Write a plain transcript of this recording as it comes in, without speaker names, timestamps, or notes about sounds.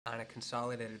On a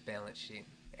consolidated balance sheet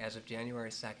as of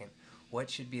January 2nd, what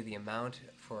should be the amount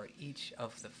for each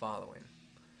of the following?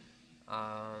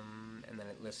 And then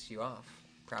it lists you off.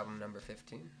 Problem number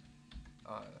 15.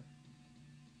 Uh,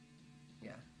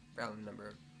 yeah, problem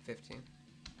number 15.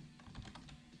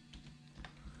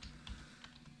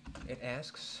 It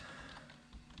asks,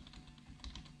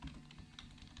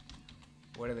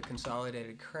 what are the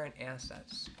consolidated current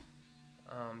assets?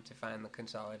 To find the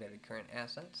consolidated current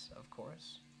assets, of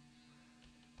course,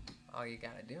 all you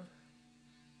gotta do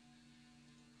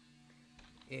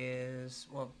is,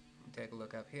 well, take a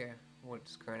look up here.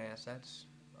 What's current assets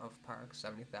of Park?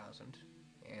 70,000,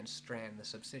 and Strand, the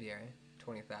subsidiary,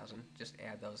 20,000. Just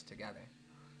add those together.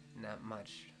 Not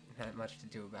much to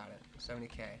do about it.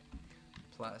 70K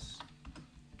plus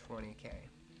 20K.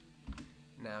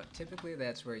 Now, typically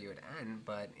that's where you would end,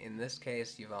 but in this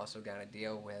case, you've also got to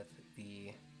deal with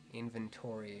the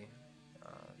inventory.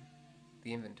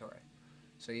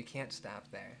 So you can't stop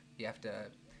there. You have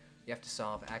to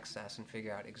solve excess and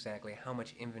figure out exactly how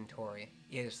much inventory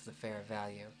is the fair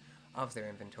value of their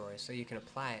inventory, so you can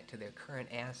apply it to their current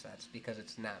assets because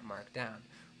it's not marked down,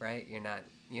 right? You're not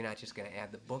just going to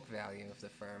add the book value of the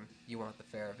firm. You want the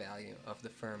fair value of the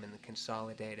firm in the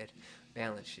consolidated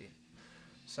balance sheet.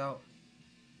 So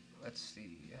let's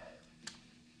see.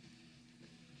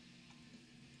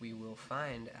 We will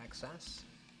find excess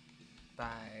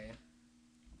by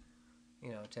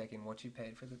taking what you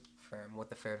paid for the firm, what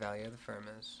the fair value of the firm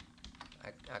is.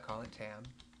 I call it tab,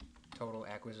 total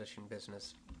acquisition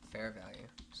business fair value.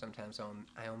 Sometimes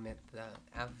I omit the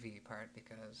FV part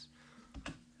because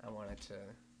I want it to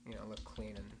look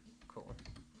clean and cool.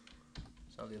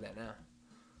 So I'll do that now.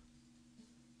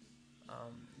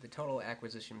 The total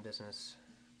acquisition business,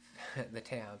 the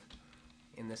tab,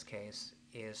 in this case,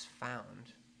 is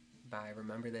found by,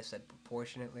 remember they said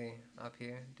proportionately up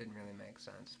here? Didn't really make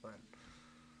sense, but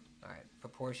alright,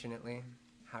 proportionately,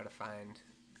 how to find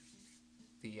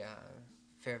the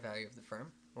fair value of the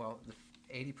firm? Well, the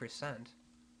 80%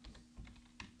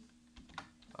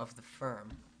 of the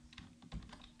firm,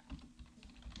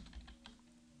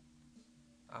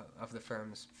 of the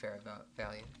firm's fair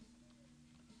value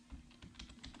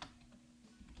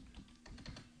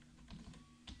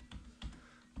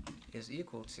is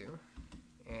equal to,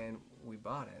 and we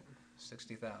bought it,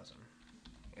 60,000.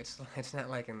 It's not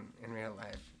like in real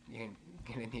life you're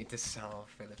gonna need to solve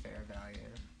for the fair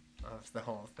value of the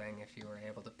whole thing if you were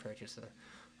able to purchase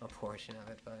a portion of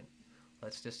it, but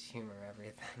let's just humor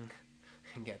everything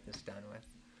and get this done with.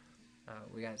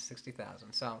 We got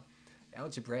 60,000. So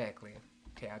algebraically,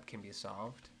 tab can be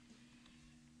solved.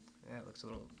 Yeah, it looks a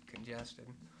little congested.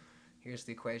 Here's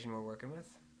the equation we're working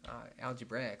with.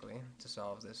 Algebraically, to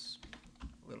solve this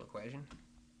little equation,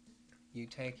 you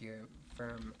take your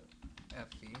firm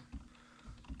FV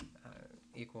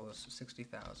equals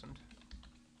 60,000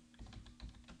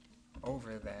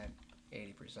 over that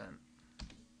 80%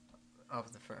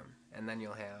 of the firm, and then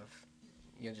you'll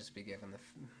just be given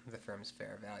the firm's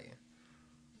fair value.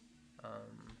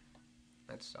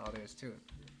 That's all there is to it.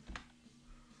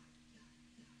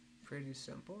 Pretty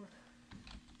simple.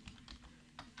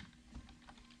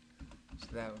 So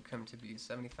that would come to be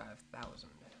 75,000,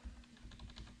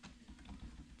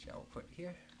 which I will put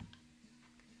here,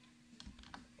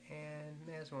 and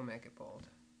may as well make it bold.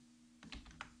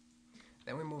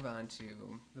 Then we move on to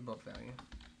the book value.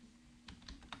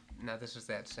 Now this is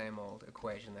that same old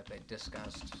equation that they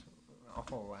discussed a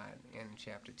whole lot in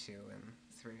chapter 2 and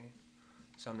 3,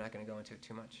 so I'm not going to go into it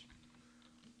too much.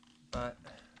 But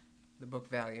the book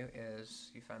value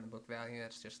is, you find the book value,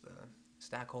 that's just the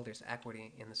stockholders'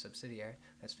 equity in the subsidiary,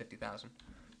 that's 50,000.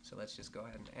 So let's just go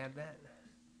ahead and add that.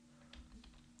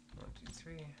 1, 2,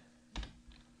 3.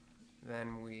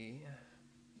 Then we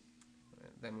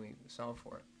solve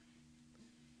for it.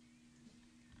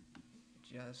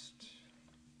 Just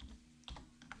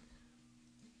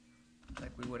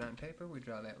like we would on paper, we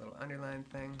draw that little underline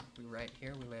thing. We write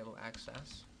here, we label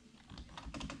excess.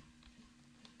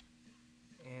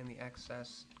 And the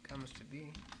excess comes to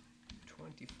be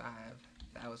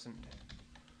 25,000.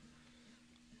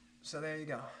 So there you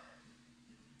go.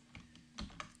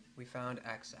 We found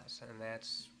excess, and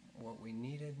that's what we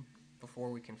needed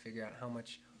before we can figure out how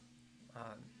much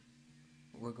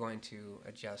we're going to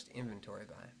adjust inventory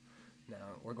by.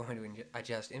 Now, we're going to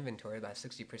adjust inventory by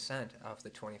 60% of the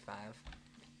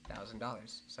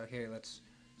 $25,000. So here, let's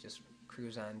just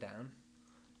cruise on down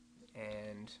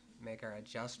and make our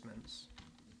adjustments.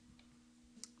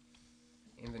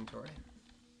 Inventory,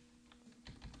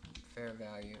 fair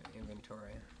value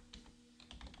inventory,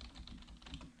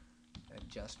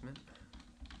 adjustment.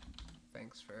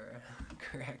 Thanks for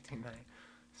correcting my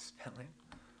spelling.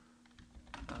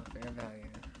 Fair value.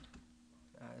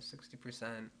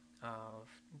 60% of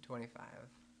 25.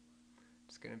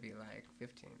 It's gonna be like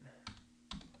 15.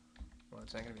 Well,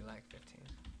 it's not gonna be like 15.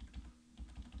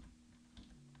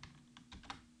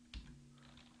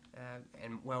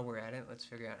 And while we're at it, let's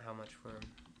figure out how much we're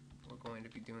going to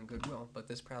be doing goodwill. But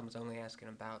this problem is only asking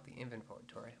about the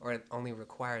inventory, or it only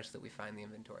requires that we find the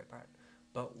inventory part.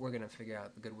 But we're gonna figure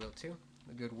out the goodwill too.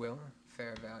 The goodwill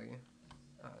fair value.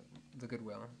 The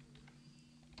goodwill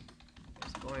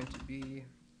is going to be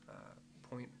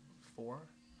 0.4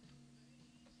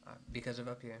 because of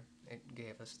up here. It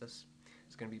gave us this.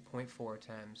 It's going to be 0.4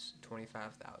 times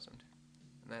 25,000, and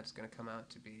that's going to come out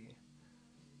to be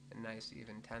a nice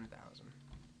even 10,000.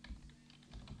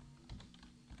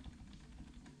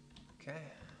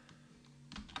 Okay.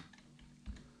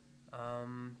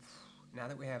 Now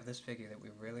that we have this figure that we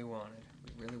really wanted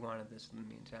this in the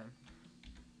meantime,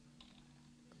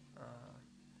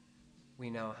 we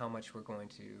know how much we're going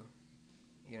to,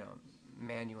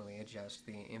 manually adjust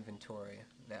the inventory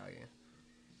value.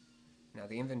 Now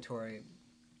the inventory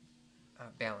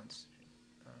balance,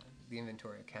 the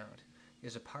inventory account,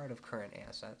 is a part of current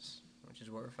assets, which is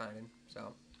what we're finding,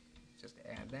 so just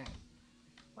add that.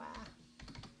 Wow.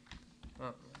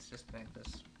 Well, let's just make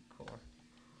this cool.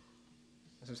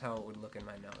 This is how it would look in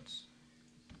my notes.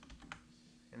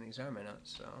 And these are my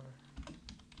notes, so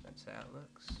that's how it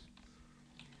looks.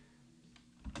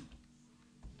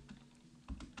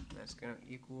 That's going to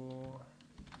equal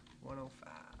 105.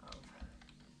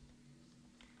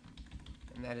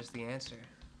 And that is the answer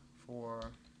for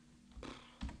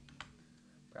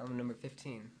problem number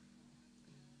 15.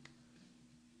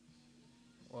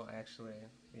 Well, actually,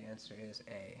 the answer is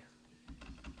A.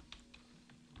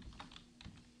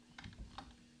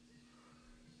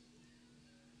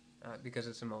 Because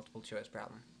it's a multiple choice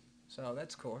problem. So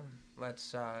that's cool.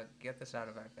 Let's get this out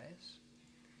of our face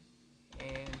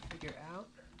and figure out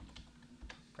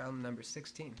problem number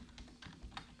 16.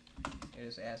 It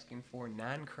is asking for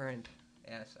non-current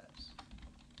assets,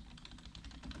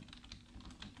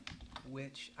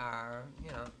 which are,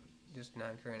 just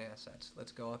non-current assets.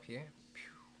 Let's go up here.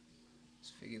 Let's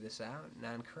figure this out.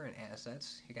 Non-current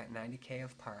assets, you got 90K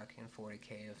of park and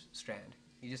 40K of strand.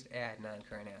 You just add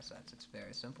non-current assets. It's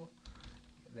very simple.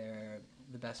 They're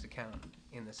the best account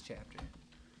in this chapter.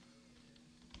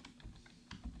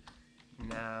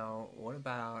 Now, what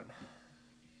about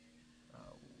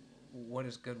what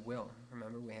is goodwill?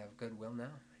 Remember, we have goodwill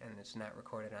now, and it's not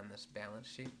recorded on this balance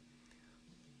sheet.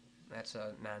 That's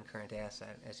a non-current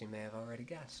asset, as you may have already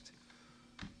guessed.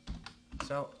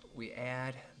 So we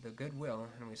add the goodwill,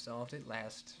 and we solved it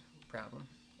last problem,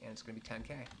 and it's going to be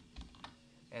 10K.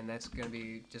 And that's going to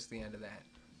be just the end of that.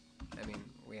 I mean,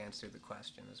 we answered the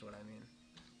question, is what I mean.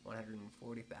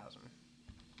 140,000.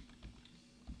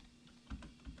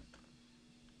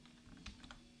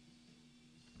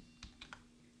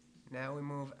 Now we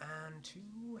move on to,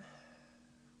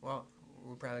 well,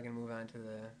 we're probably going to move on to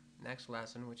the next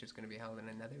lesson, which is going to be held in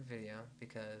another video,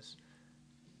 because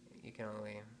you can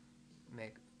only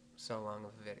make so long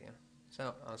of a video.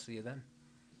 So, I'll see you then.